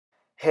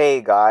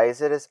Hey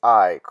guys, it is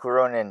I,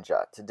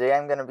 Kuroninja. Today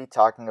I'm going to be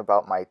talking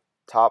about my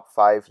top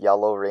 5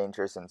 Yellow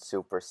Rangers in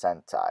Super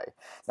Sentai.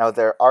 Now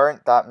there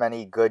aren't that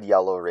many good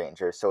Yellow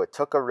Rangers, so it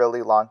took a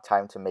really long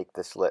time to make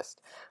this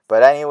list.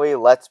 But anyway,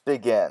 let's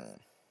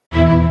begin.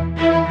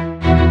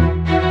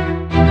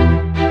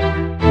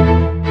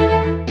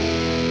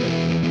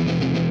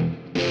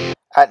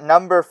 At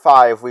number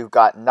 5, we've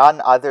got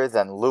none other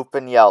than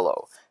Lupin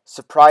Yellow.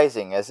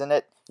 Surprising, isn't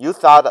it? You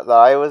thought that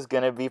I was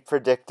going to be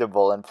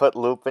predictable and put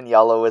Lupin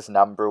Yellow as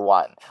number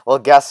 1. Well,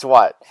 guess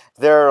what?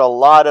 There are a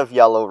lot of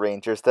Yellow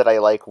Rangers that I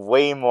like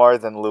way more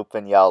than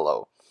Lupin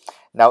Yellow.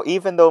 Now,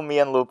 even though me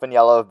and Lupin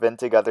Yellow have been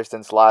together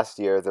since last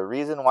year, the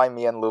reason why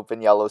me and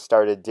Lupin Yellow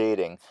started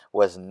dating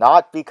was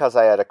not because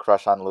I had a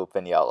crush on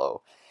Lupin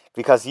Yellow.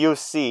 Because you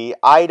see,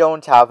 I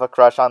don't have a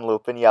crush on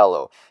Lupin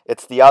Yellow.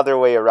 It's the other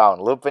way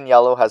around. Lupin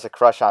Yellow has a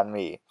crush on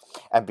me.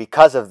 And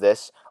because of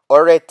this,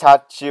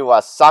 Oretachi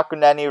wa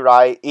sakune ni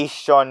rai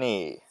issho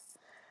ni.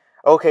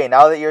 Okay,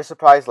 now that you're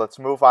surprised, let's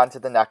move on to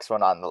the next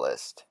one on the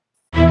list.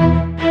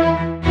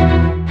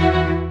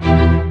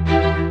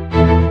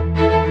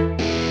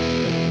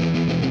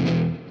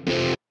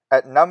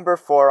 At number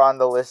 4 on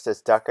the list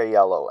is Deca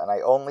Yellow, and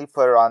I only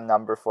put her on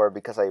number 4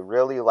 because I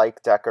really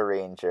like Deca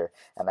Ranger,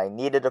 and I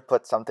needed to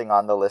put something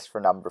on the list for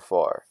number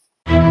 4.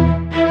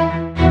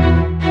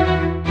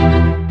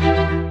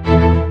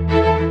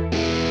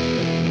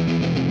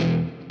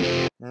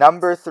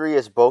 Number 3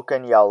 is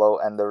Boken Yellow,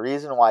 and the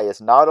reason why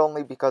is not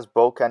only because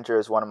Bokenger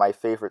is one of my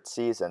favorite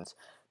seasons,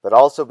 but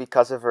also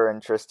because of her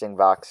interesting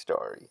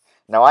backstory.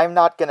 Now, I'm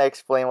not going to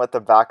explain what the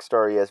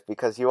backstory is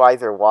because you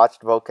either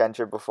watched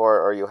Bokenger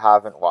before or you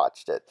haven't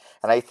watched it,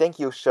 and I think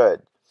you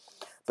should.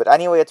 But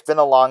anyway, it's been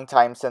a long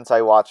time since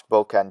I watched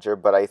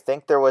Bokenger, but I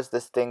think there was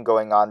this thing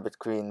going on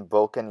between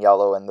Boken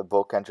Yellow and the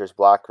Bokenger's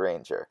Black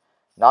Ranger.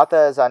 Not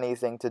that it has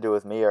anything to do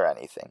with me or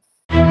anything.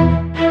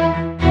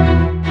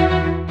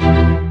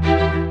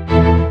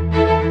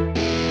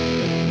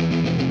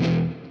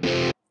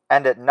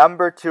 And at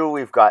number 2,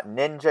 we've got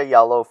Ninja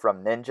Yellow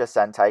from Ninja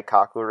Sentai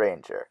Kaku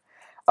Ranger.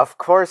 Of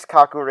course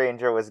Kaku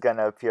Ranger was going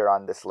to appear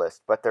on this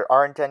list, but there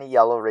aren't any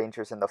Yellow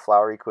Rangers in the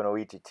Flowery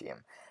Kunoichi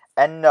team.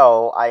 And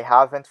no, I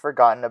haven't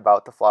forgotten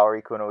about the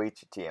Flowery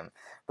Kunoichi team.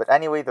 But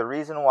anyway, the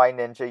reason why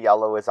Ninja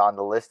Yellow is on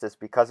the list is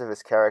because of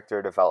his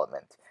character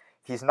development.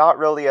 He's not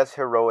really as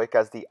heroic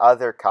as the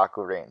other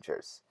Kaku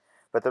Rangers.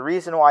 But the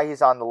reason why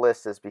he's on the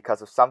list is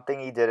because of something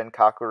he did in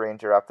Kaku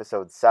Ranger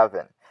episode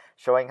 7,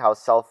 showing how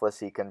selfless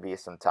he can be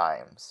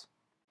sometimes.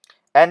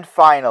 And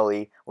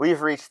finally,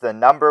 we've reached the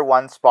number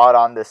 1 spot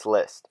on this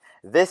list.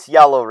 This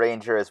Yellow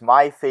Ranger is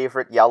my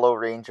favorite Yellow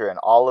Ranger in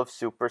all of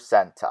Super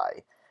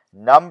Sentai.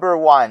 Number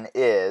 1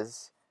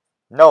 is...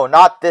 No,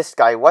 not this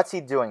guy. What's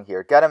he doing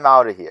here? Get him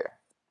out of here.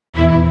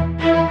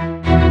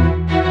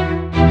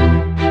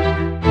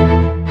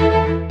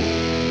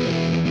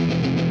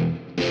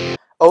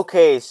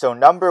 Okay, so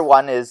number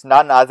 1 is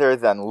none other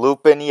than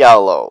Lupin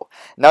Yellow.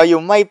 Now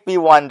you might be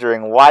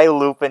wondering why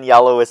Lupin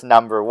Yellow is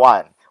number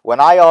 1, when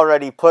I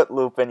already put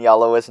Lupin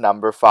Yellow as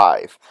number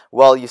 5.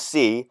 Well, you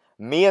see,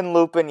 me and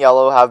Lupin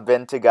Yellow have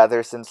been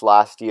together since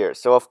last year,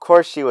 so of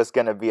course she was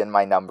going to be in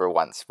my number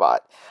 1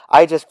 spot.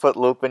 I just put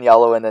Lupin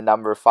Yellow in the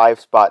number 5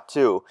 spot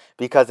too,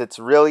 because it's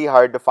really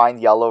hard to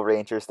find Yellow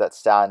Rangers that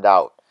stand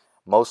out.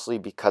 Mostly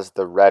because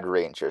the Red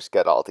Rangers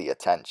get all the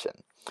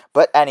attention.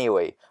 But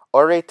anyway,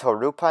 Ore to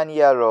Lupin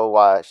Yellow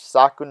wa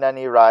sakune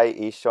ni rai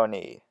issho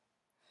ni.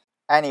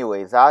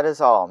 Anyway, that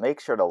is all. Make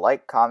sure to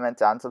like,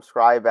 comment, and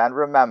subscribe, and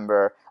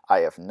remember, I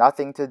have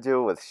nothing to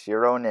do with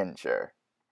Kuroninja.